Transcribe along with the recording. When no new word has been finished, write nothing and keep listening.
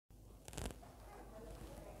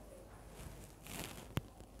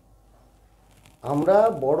আমরা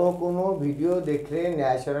বড় কোনো ভিডিও দেখলে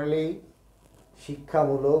ন্যাচারালি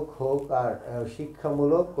শিক্ষামূলক হোক আর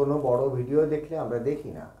শিক্ষামূলক কোনো বড় ভিডিও দেখলে আমরা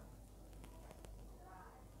দেখি না,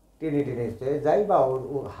 টেনে টেনে যাই বা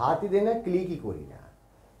হাতই দেয় না, ক্লিকই করি না।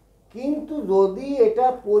 কিন্তু যদি এটা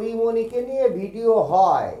পরিমণিকে নিয়ে ভিডিও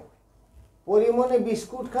হয়, পরিমণি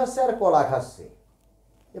বিস্কুট খাচ্ছে আর কলা খাচ্ছে,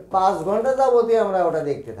 5 ঘন্টা যাবতীয় আমরা ওটা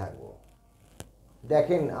দেখতে থাকবো।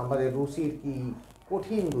 দেখেন আমাদের রুচির কি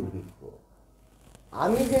কঠিন দুর্ভিক্ষ।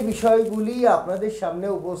 আমি যে বিষয়গুলি আপনাদের সামনে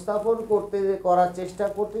উপস্থাপন করার চেষ্টা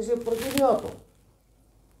করতেছি প্রতিনিয়ত,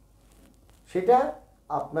 সেটা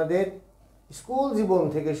আপনাদের স্কুল জীবন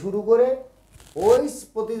থেকে শুরু করে ওই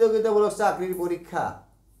প্রতিযোগিতামূলক চাকরির পরীক্ষা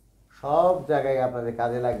সব জায়গায় আপনাদের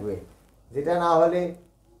কাজে লাগবে। যেটা না হলে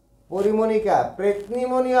পরিমণিকা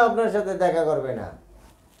প্রেতনিমণিও আপনার সাথে দেখা করবে না।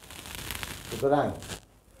 সুতরাং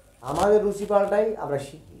আমাদের রুচি পাল্টাই, আমরা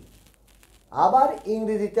শিখি। আবার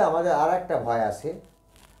ইংরেজিতে আমাদের আর একটা ভয় আছে,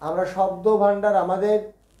 আমরা শব্দ ভাণ্ডার আমাদের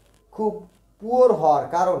খুব পুয়ার হওয়ার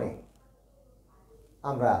কারণে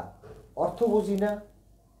আমরা অর্থ বুঝি না,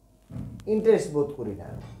 ইন্টারেস্ট বোধ করি না,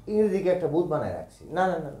 ইংরেজিকে একটা বুধ বানায় রাখছি। না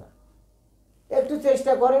না না না, একটু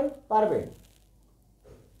চেষ্টা করেন, পারবেন।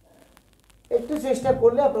 একটু চেষ্টা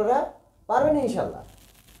করলে আপনারা পারবেন ইনশাল্লাহ।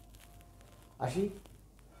 আসি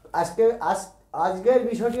আজকের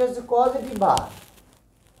বিষয়টি হচ্ছে পজিটিভ ভার।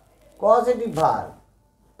 পজিটিভ ভার,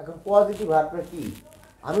 এখন পজিটিভ ভারটা কি?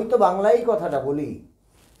 আমি তো বাংলায় কথাটা বলি।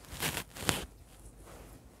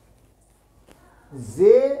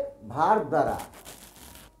 যে ভার দ্বারা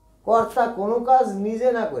কর্তা কোনো কাজ নিজে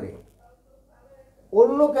না করে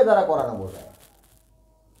অন্যকে দ্বারা করানো বোঝায়।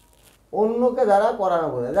 অন্যকে দ্বারা করানো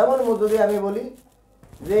বোঝায়। যেমন যদি আমি বলি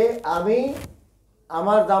যে আমি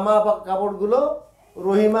আমার জামা কাপড়গুলো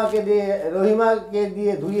রহিমাকে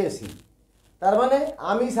দিয়ে ধুইয়েছি, তার মানে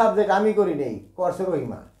আমি সাবজেক্ট, আমি করি নেই, করছে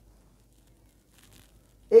রহিমা।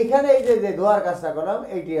 এইখানে এই যে ধোয়ার কাজটা করলাম,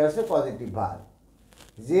 এইটি হচ্ছে পজিটিভ ভার।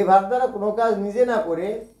 যে ভার দ্বারা কোনো কাজ নিজে না করে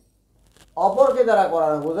অপরকে দ্বারা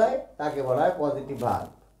করানো বোঝায় তাকে বলা হয় পজিটিভ ভার।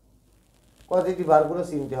 পজিটিভ ভারগুলো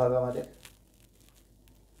চিনতে হবে আমাদের।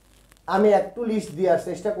 আমি একটু লিস্ট দেওয়ার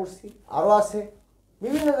চেষ্টা করছি, আরও আছে।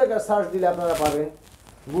 বিভিন্ন জায়গায় সার্চ দিলে আপনারা পাবেন,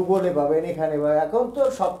 গুগলে পাবেন, এখানে পাবেন। এখন তো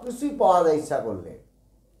সব কিছুই পাওয়া যায় ইচ্ছা করলে।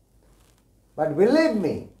 বাট বিলিভ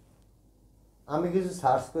মি, আমি কিছু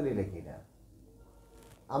সার্চ করে লিখি না।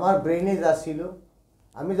 আমার ব্রেনে যা ছিল,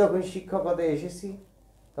 আমি যখন শিক্ষকতায় এসেছি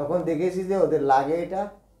তখন দেখেছি যে ওদের লাগে এটা,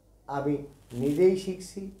 আমি নিজেই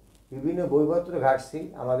শিখছি, বিভিন্ন বইপত্র ঘাটছি।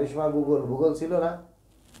 আমাদের সময় ভূগোল ছিল না,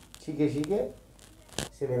 শিখে শিখে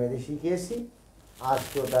ছেলেমেয়েদের শিখিয়েছি।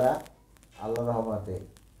 আজকেও তারা আল্লাহ রহমতে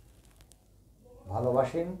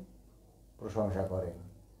ভালোবাসেন, প্রশংসা করেন।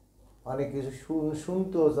 অনেক কিছু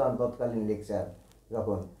শুনতেও চান। তৎকালীন লেকচার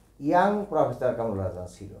যখন ইয়াং প্রফেসর কামরুল হাসান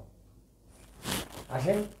ছিল।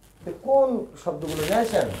 আসেন, কোন শব্দগুলো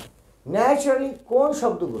ন্যাচারালি কোন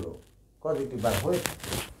শব্দগুলো পজিটিভ ভার্ব হয়ে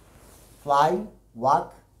থাকে? ফ্লাই, ওয়াক,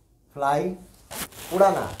 ফ্লাই,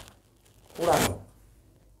 উড়ানো।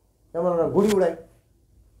 যেমন আমরা ঘুড়ি উড়াই,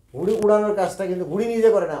 ঘুড়ি উড়ানোর কাজটা কিন্তু ঘুড়ি নিজে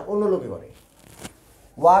করে না, অন্য লোকে করে।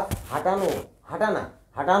 ওয়াক,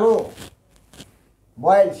 হাঁটানো।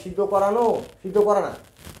 বয়েল, সিদ্ধ করা না।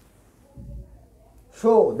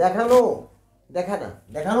 শো, দেখানো।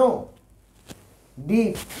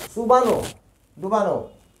 ডিপ, ডুবানো।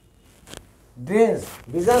 ড্রেন্স,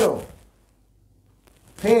 ভিজানো।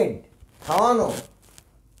 ফেড, খাওয়ানো।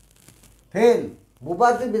 ফেল,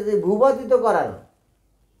 ভূপাতিত করানো।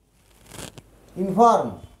 ইনফর্ম,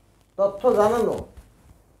 তথ্য জানানো।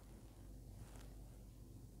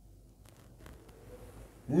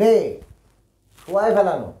 লে, শোয়ায়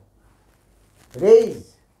ফেলানো। রেইজ,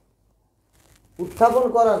 উত্থাপন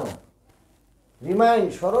করানো। রিমাইন্ড,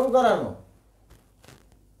 স্মরণ করানো।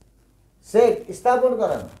 সেট, স্থাপন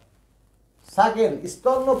করানো। সাকেল,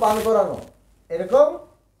 স্তন্য পান করানো। এরকম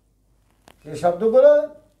এই শব্দগুলো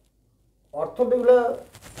অর্থগুলো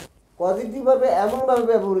পজিটিভভাবে এমনভাবে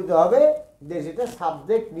ব্যবহৃত হবে যে সেটা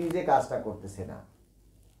সাবজেক্ট নিজে কাজটা করতেছে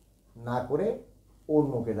না করে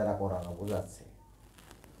অন্যকে দ্বারা করানো বোঝাচ্ছে।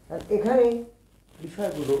 আর এখানে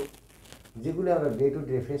বিষয়গুলো যেগুলো আমরা ডে টু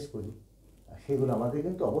ডে ফেস করি, সেগুলো আমাদের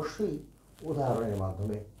কিন্তু অবশ্যই উদাহরণের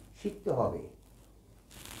মাধ্যমে শিখতে হবে।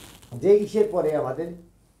 যে ইসের পরে আমাদের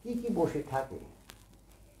কি কি বসে থাকে।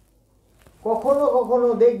 কখনো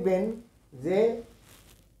দেখবেন যে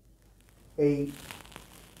এই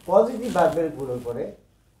পজিটিভ ভার্বের গুলোর পরে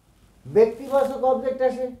ব্যক্তিবাচক অবজেক্ট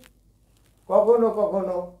আসে,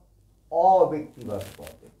 কখনো অব্যক্তিবাচক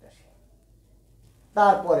অবজেক্ট আসে,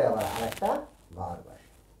 তারপরে আবার আরেকটা ভার্ব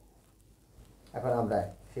আসে। এখন আমরা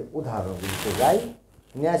সেই উদাহরণগুলিতে যাই।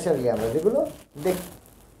 ন্যাচারালি আমরা যেগুলো দেখি,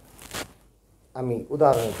 আমি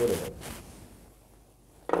উদাহরণ করে দেব।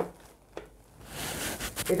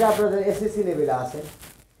 এটা আপনাদের এসএসসি লেভেলে আছেন,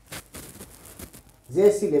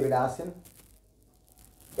 জেএসসি লেভেলে আছেন,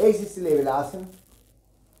 এইচএসসি লেভেলে আছেন,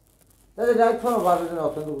 তাদের ডাইরেক্ট ফর্ম বাড়ানোর জন্য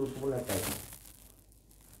অত্যন্ত গুরুত্বপূর্ণ একটা আইটেম।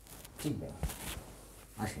 ঠিক না?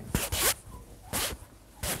 আসেন,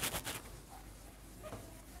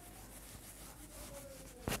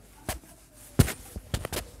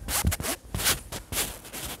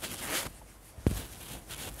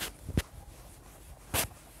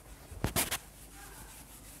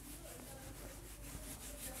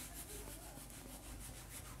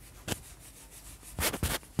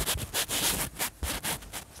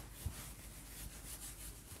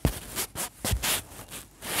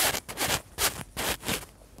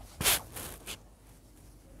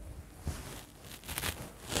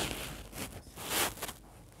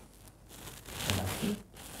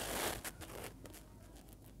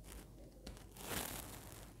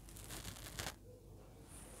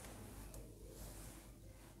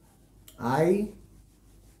 I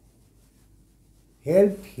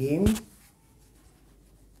helped him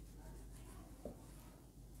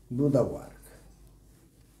do the work.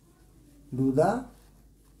 Do the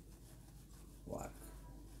work.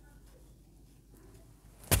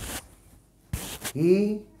 He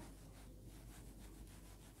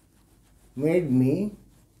made me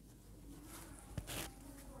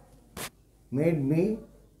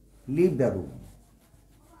leave the room.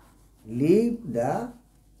 Leave the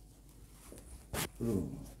room.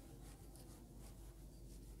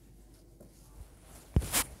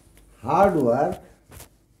 Hard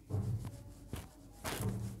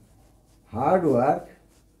work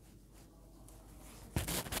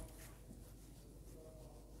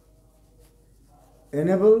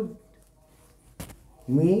enabled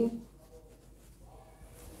me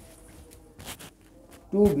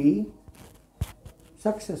to be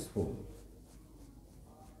successful.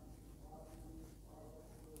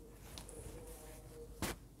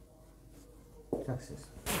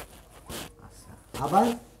 আবার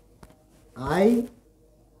I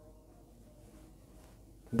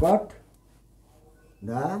got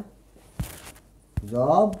the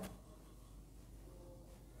job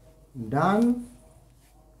done.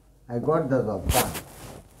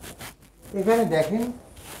 এখানে দেখেন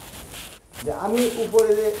যে আমি উপরে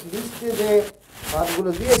যে লিস্টে যে ভার্বগুলো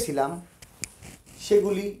দিয়েছিলাম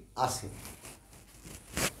সেগুলি আছে।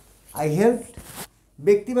 আই হেল্প,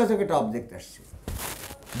 ব্যক্তিবাচক একটা অবজেক্ট আসছে।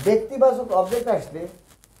 ব্যক্তিবাচক অবজেক্ট আসলে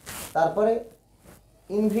তারপরে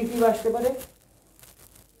ইনফিনিটিভ আসতে পারে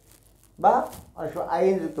বা অনেক সময়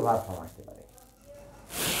আইএন যুক্ত ভার্ব ফর্ম আসতে পারে।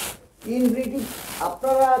 ইনফিনিটিভ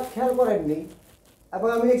আপনারা খেয়াল করেননি এবং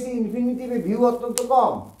আমি দেখছি ইনফিনিটিভে ভিউ অত্যন্ত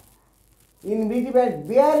কম। ইনফিনিটিভ অ্যান্ড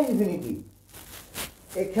বেয়ার ইনফিনিটিভ,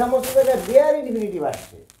 এই সমস্ত জায়গায় বেয়ার ইনফিনিটিভ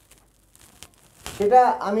আসছে। সেটা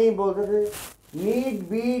আমি বলতে চাই need,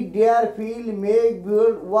 B, dare, feel, make,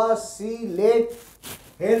 build, watch, C, late,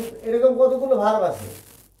 help, এরকম কতগুলো ভার্ব আছে।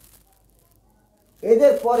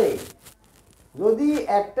 এদের পরে যদি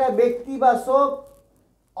একটা ব্যক্তিবাচক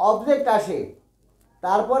অবজেক্ট আসে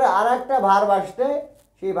তারপরে আর একটা ভার্ব আসলে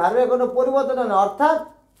সেই ভার্বের কোনো পরিবর্তন হয় না, অর্থাৎ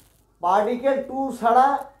পার্টিকেল টু ছাড়া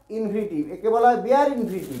ইনফিনিটিভ, একে বলা হয় বেয়ার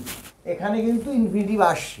ইনফিনিটিভ। এখানে কিন্তু ইনফিনিটিভ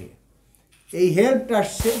আসছে, এই হেল্প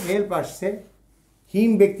আসছে,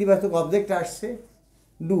 হিম ব্যক্তিবাচক অবজেক্ট আসছে,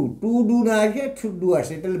 ডু, টু ডু না আসে, শুড ডু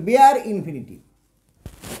আসে, এটা হলো bare infinitive.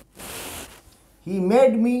 He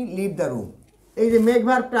made me leave the room, এই যে মেক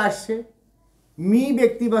ভার্বটা আসছে, মি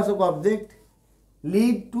ব্যক্তিবাচক অবজেক্ট,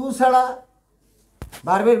 লিভ টু ছাড়া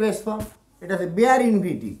ভার্বের বেস ফর্ম, এটা হচ্ছে bare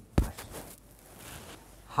infinitive.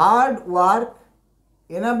 Hard work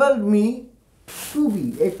enable me two B,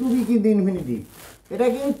 এই টু বি কিন্তু ইনফিনিটিভ, এটা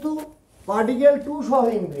কিন্তু পার্টিকেল টু সহ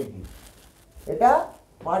ইনফিনিটিভ, এটা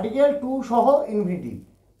পার্টিকেল টু সহ ইনফিনিটিভ।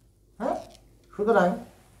 হ্যাঁ, সুতরাং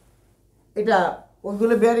এটা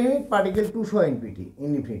ওইগুলো বেয়ার ইউনিট, পার্টিকেল টু সহ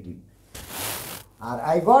infinitive. R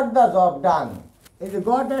I got the job ডান, এই যে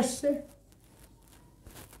গট আসছে,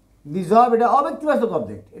 দি জব, এটা অব্যক্তিবাচক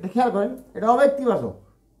অবজেক্ট, এটা খেয়াল করেন, এটা অব্যক্তিবাচক।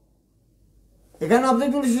 এখানে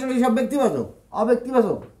অবজেক্টগুলো সব ব্যক্তিবাচক,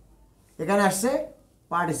 অব্যক্তিবাচক। এখানে আসছে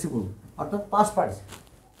পার্টিসিপল, অর্থাৎ পাস্ট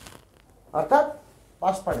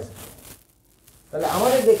পার্টিসিপল। তাহলে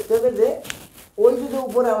আমাদের দেখতে হবে যে ওই যে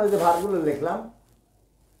উপরে আমরা যে ভার্বগুলো লিখলাম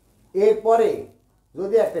এরপরে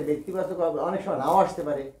যদি একটা ব্যক্তিবাচক অনেক সময় নাও আসতে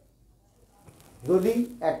পারে, যদি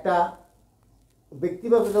একটা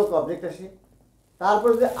ব্যক্তিবাচক অবজেক্ট আসে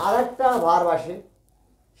তারপরে যদি আর একটা ভার্ব আসে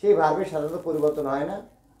সেই ভার্বের সাধারণত পরিবর্তন হয় না,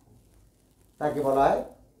 তাকে বলা হয়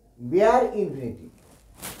বেয়ার ইনফিনিটিভ।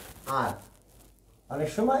 আর অনেক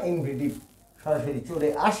সময় ইনফিনিটিভ সরাসরি চলে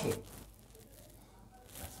আসে,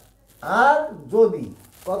 আর যদি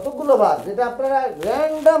কতগুলো বার যেটা আপনারা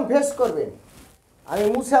র্যান্ডম ফেস করবেন, আমি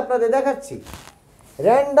মুছে আপনাদের দেখাচ্ছি,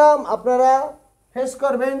 র্যান্ডম আপনারা ফেস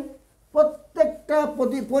করবেন প্রত্যেকটা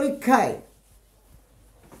পরীক্ষায়।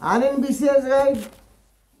 আনেন বিসিএস গাইড,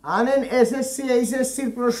 আনেন এসএসসি এইচএসসির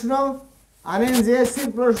প্রশ্ন, আনেন জেএসসির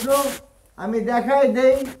প্রশ্ন, আমি দেখাই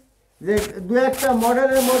দেই যে দু একটা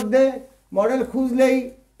মডেলের মধ্যে মডেল খুঁজলেই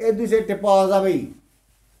এই দু চারটে পাওয়া যাবেই।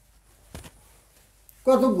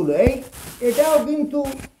 কতগুলো এটাও কিন্তু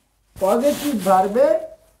পজিটিভ ভার্বের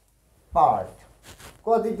পার্ট,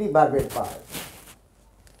 পজিটিভ ভার্বের part.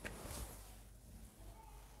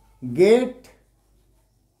 Gate,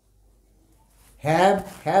 have,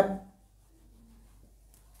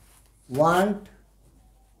 want,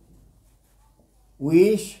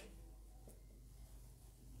 wish,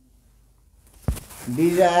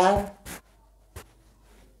 desire,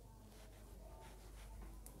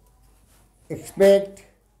 expect,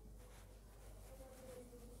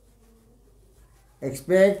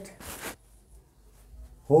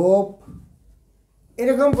 hope,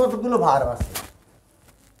 এরকম কতগুলো ভার্ব আছে।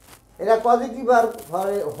 এরা পজিটিভ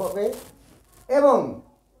ভার্ব হবে এবং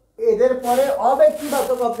এদের পরে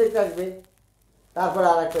অব্যক্তিবাচক অবজেক্ট আসবে, তারপরে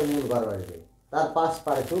আর একটা মূল ভার্ব আসবে, তার পাস্ট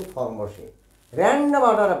পার্টিসিপল ফর্ম বসে। র্যান্ডম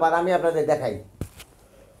অর্ডারে পার আমি আপনাদের দেখাই।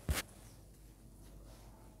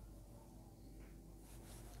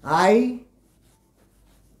 I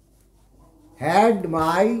had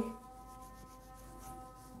my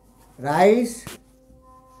rice,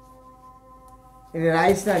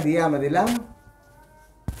 rice না দিয়ে আমরা দিলাম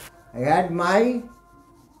I had my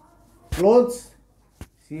clothes,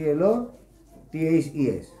 CLOTHES,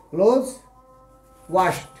 clothes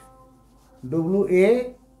washed,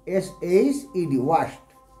 WASHED, washed.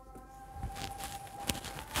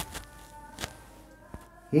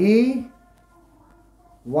 He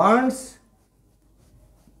wants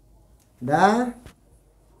the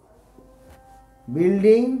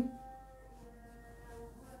building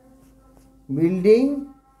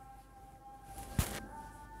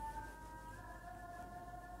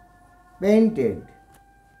painted.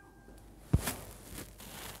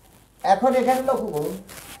 এখন এখানে লক্ষ্য করুন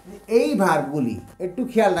এই ভার্বগুলি একটু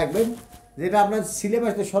খেয়াল রাখবেন, যেটা আপনার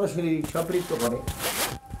সিলেবাসে সরাসরি সম্পৃক্ত করে,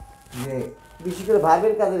 যে বিশেষ করে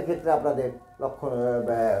ভার্বের কাজের ক্ষেত্রে আপনাদের লক্ষণ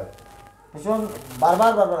ভীষণ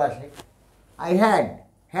বারবার আসে। আই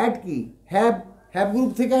হ্যাড কি হ্যাভ গ্রুপ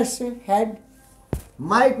থেকে আসছে, হ্যাড।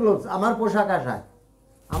 মাই ক্লোথস, আমার পোশাক আশাক,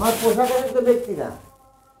 আমার পোশাক আশাক তো ব্যক্তি না,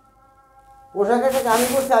 পোশাক আশাক আমি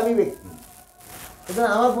বলছি, আমি ব্যক্তি, সুতরাং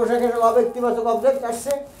আমার পোশাক আশাক অব্যক্তিবাচক অবজেক্ট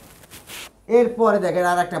আসছে। এরপরে দেখেন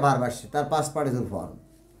আর একটা ভার্ব আসছে, তার পাস্ট পার্টিসিপল ফর্ম।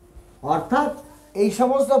 অর্থাৎ এই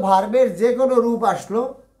সমস্ত ভার্বের যে কোনো রূপ আসলো,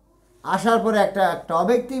 আসার পরে একটা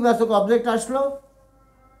অব্যক্তিবাচক অবজেক্ট আসলো,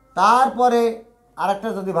 তারপরে আর একটা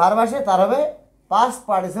যদি ভার্ব আসে তার হবে পাস্ট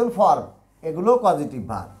পার্টিসিপল ফর্ম। এগুলো পজিটিভ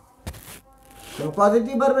ভার্ব।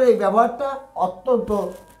 পজিটিভ ভার্বের এই ব্যবহারটা অত্যন্ত,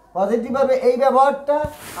 পজিটিভ ভার্বে এই ব্যবহারটা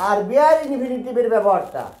আর বেয়ার ইনফিনিটিভের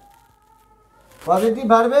ব্যবহারটা, পজিটিভ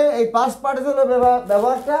ভার্বে এই পাস্ট পার্টিসিপলের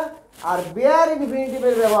ব্যবহারটা আর বেয়ার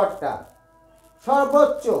ইনফিনিটিভের ব্যবহারটা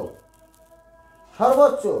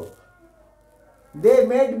সর্বোচ্চ। দে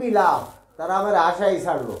মেড মি লাভ, তারা আমার হাসাই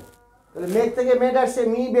ছাড়লো। তাহলে মেড থেকে মেড আসছে,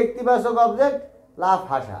 মি ব্যক্তিবাচক অবজেক্ট, লাভ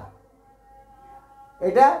হাসা,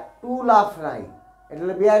 এটা টু লাভ নাই, এটা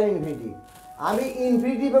হলো বেয়ার ইনফিনিটিভ। আমি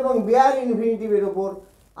ইনফিনিটিভ এবং বেয়ার ইনফিনিটিভের উপর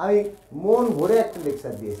আমি মন ভরে একটা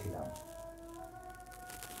লেকচার দিয়েছিলাম,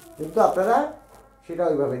 কিন্তু আপনারা সেটা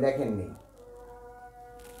ওইভাবে দেখেননি।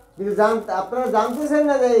 কিন্তু আপনারা জানতেছেন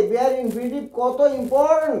না যে বেয়ার ইনফিনিটিভ কত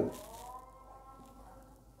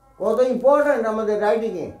ইম্পর্টেন্ট আমাদের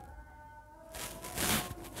রাইটিংয়ে।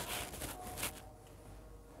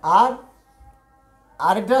 আর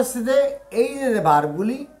আরেকটা হচ্ছে যে এই যে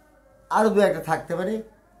ভার্বগুলি আরও দু একটা থাকতে পারে।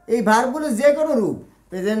 এই ভার্বগুলি যে কোনো রূপ,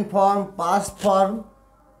 present form, past form,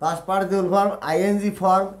 past participle form, ING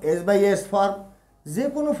form, এস/এস form, যে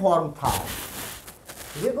কোনো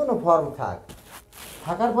ফর্ম থাক,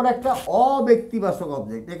 থাকার পরে একটা অব্যক্তিবাচক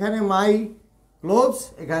অবজেক্ট। এখানে মাই ক্লোথস,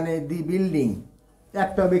 এখানে দি বিল্ডিং,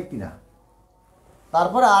 একটা ব্যক্তি না।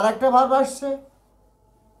 তারপরে আর একটা ভার্ব আসছে,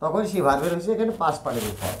 তখন সেই ভার্বের হচ্ছে এখানে পাস্ট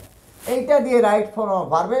পার্টিসিপল ফর্ম। এইটা দিয়ে রাইট ফর্ম অফ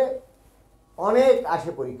ভার্বে অনেক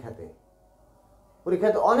আসে পরীক্ষাতে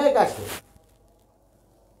অনেক আসে।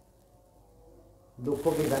 দুঃখ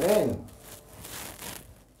কি জানেন,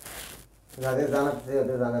 যাদের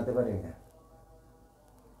জানাতে পারি না,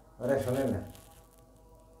 ওরা শোনেন না।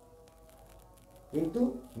 কিন্তু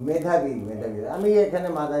মেধাবী, আমি এখানে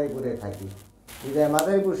মাদারীপুরে থাকি,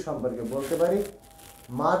 মাদারীপুর সম্পর্কে বলতে পারি।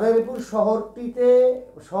 মাদারীপুর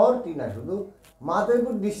শহরটি না, শুধু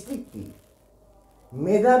মাদারীপুর ডিস্ট্রিক্টটি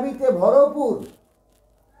মেধাবীতে ভরপুর,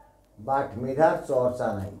 বাট মেধার চর্চা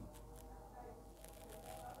নাই।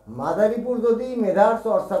 মাদারীপুর যদি মেধার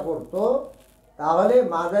চর্চা করত তাহলে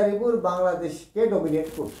মাদারীপুর বাংলাদেশকে ডমিনেট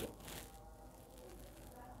করত,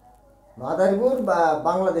 মাদারীপুর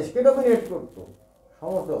বাংলাদেশকে ডমিনেট করত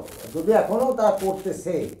সমস্ত, যদি এখনও তারা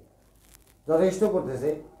করতেছে, যথেষ্ট করতেছে,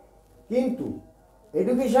 কিন্তু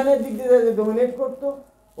এডুকেশনের দিক দিয়ে ডমিনেট করতো।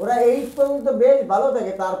 ওরা 8 পর্যন্ত বেশ ভালো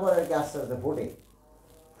থাকে, তারপর আর কি আস্তে আস্তে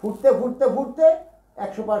ফুটতে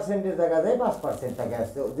 100%-এর জায়গা যায় 5% থাকে,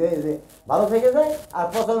 আসতে যে ভালো থেকে যায়, আর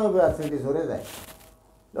 95% ঝরে যায়।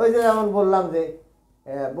 ওই যে যেমন বললাম যে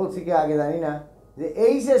বলছি কি আগে জানি না, যে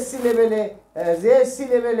এইচএসসি লেভেলে, জেএসসি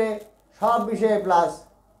লেভেলে সব বিষয়ে প্লাস,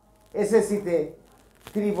 এসএসসিতে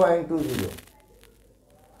 3.20,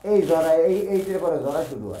 এই ধরা, এইটের পরে ধরা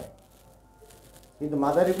শুরু হয়। কিন্তু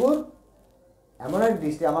মাদারীপুর এমন এক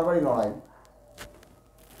দৃষ্টি, আমার বাড়ি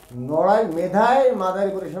নড়াইল মেধায়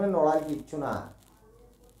মাদারীপুরের সামনে নড়াইল কিচ্ছু না।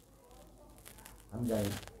 আমি জানি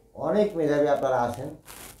অনেক মেধাবী আপনারা আছেন,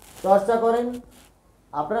 চর্চা করেন,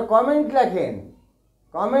 আপনারা কমেন্ট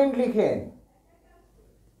লিখেন,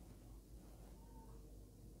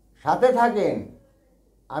 সাথে থাকেন।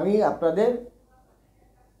 আমি আপনাদের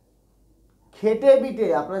খেটে বিটে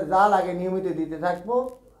আপনার যা লাগে নিয়মিত দিতে থাকবো।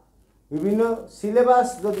 বিভিন্ন সিলেবাস,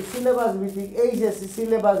 যদি সিলেবাস ভিত্তিক এইচএসসি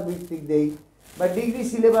সিলেবাস ভিত্তিক দেই বা ডিগ্রি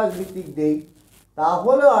সিলেবাস ভিত্তিক দেই,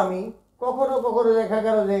 তাহলেও আমি কখনো দেখা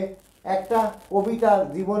গেল যে একটা কবিতা,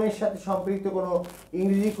 জীবনের সাথে সম্পৃক্ত কোনো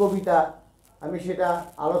ইংরেজি কবিতা, আমি সেটা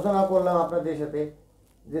আলোচনা করলাম আপনাদের সাথে,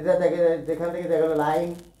 যেখান থেকে দেখা গেলো লাইন,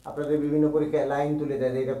 আপনাদের বিভিন্ন পরীক্ষায় লাইন তুলে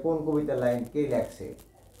দেয়, এটা কোন কবিতার লাইন, কে লেখছে,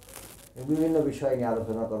 বিভিন্ন বিষয় নিয়ে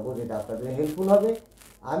আলোচনা করবো, যেটা আপনাদের হেল্পফুল হবে।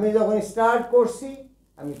 আমি যখন স্টার্ট করছি,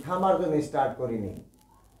 আমি থামার জন্য স্টার্ট করিনি।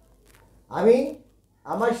 আমি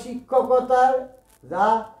আমার শিক্ষকতার যা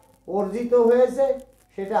অর্জিত হয়েছে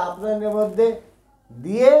সেটা আপনাদের মধ্যে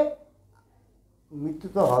দিয়ে, মৃত্যু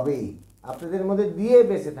তো হবেই, আপনাদের মধ্যে দিয়ে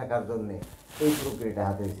বেঁচে থাকার জন্যে এই প্রক্রিয়াটা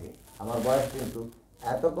হাতেছি। আমার বয়স কিন্তু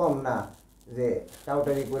এত কম না যে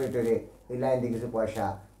টাউটারি করে টেরে এই লাইন দিয়ে কিছু পয়সা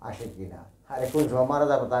আসে কি না, আর কোন সময় মারা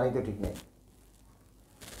যাবো তারই তো ঠিক নেই।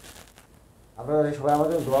 আপনারা সবাই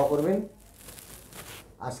আমাদের দোয়া করবেন।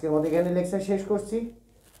 আজকের মতো এখানে লেকচার শেষ করছি,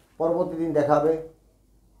 পরবর্তী দিন দেখা হবে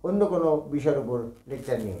অন্য কোনো বিষয়ের উপর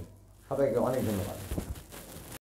লেকচার নিয়ে। সবাইকে অনেক ধন্যবাদ।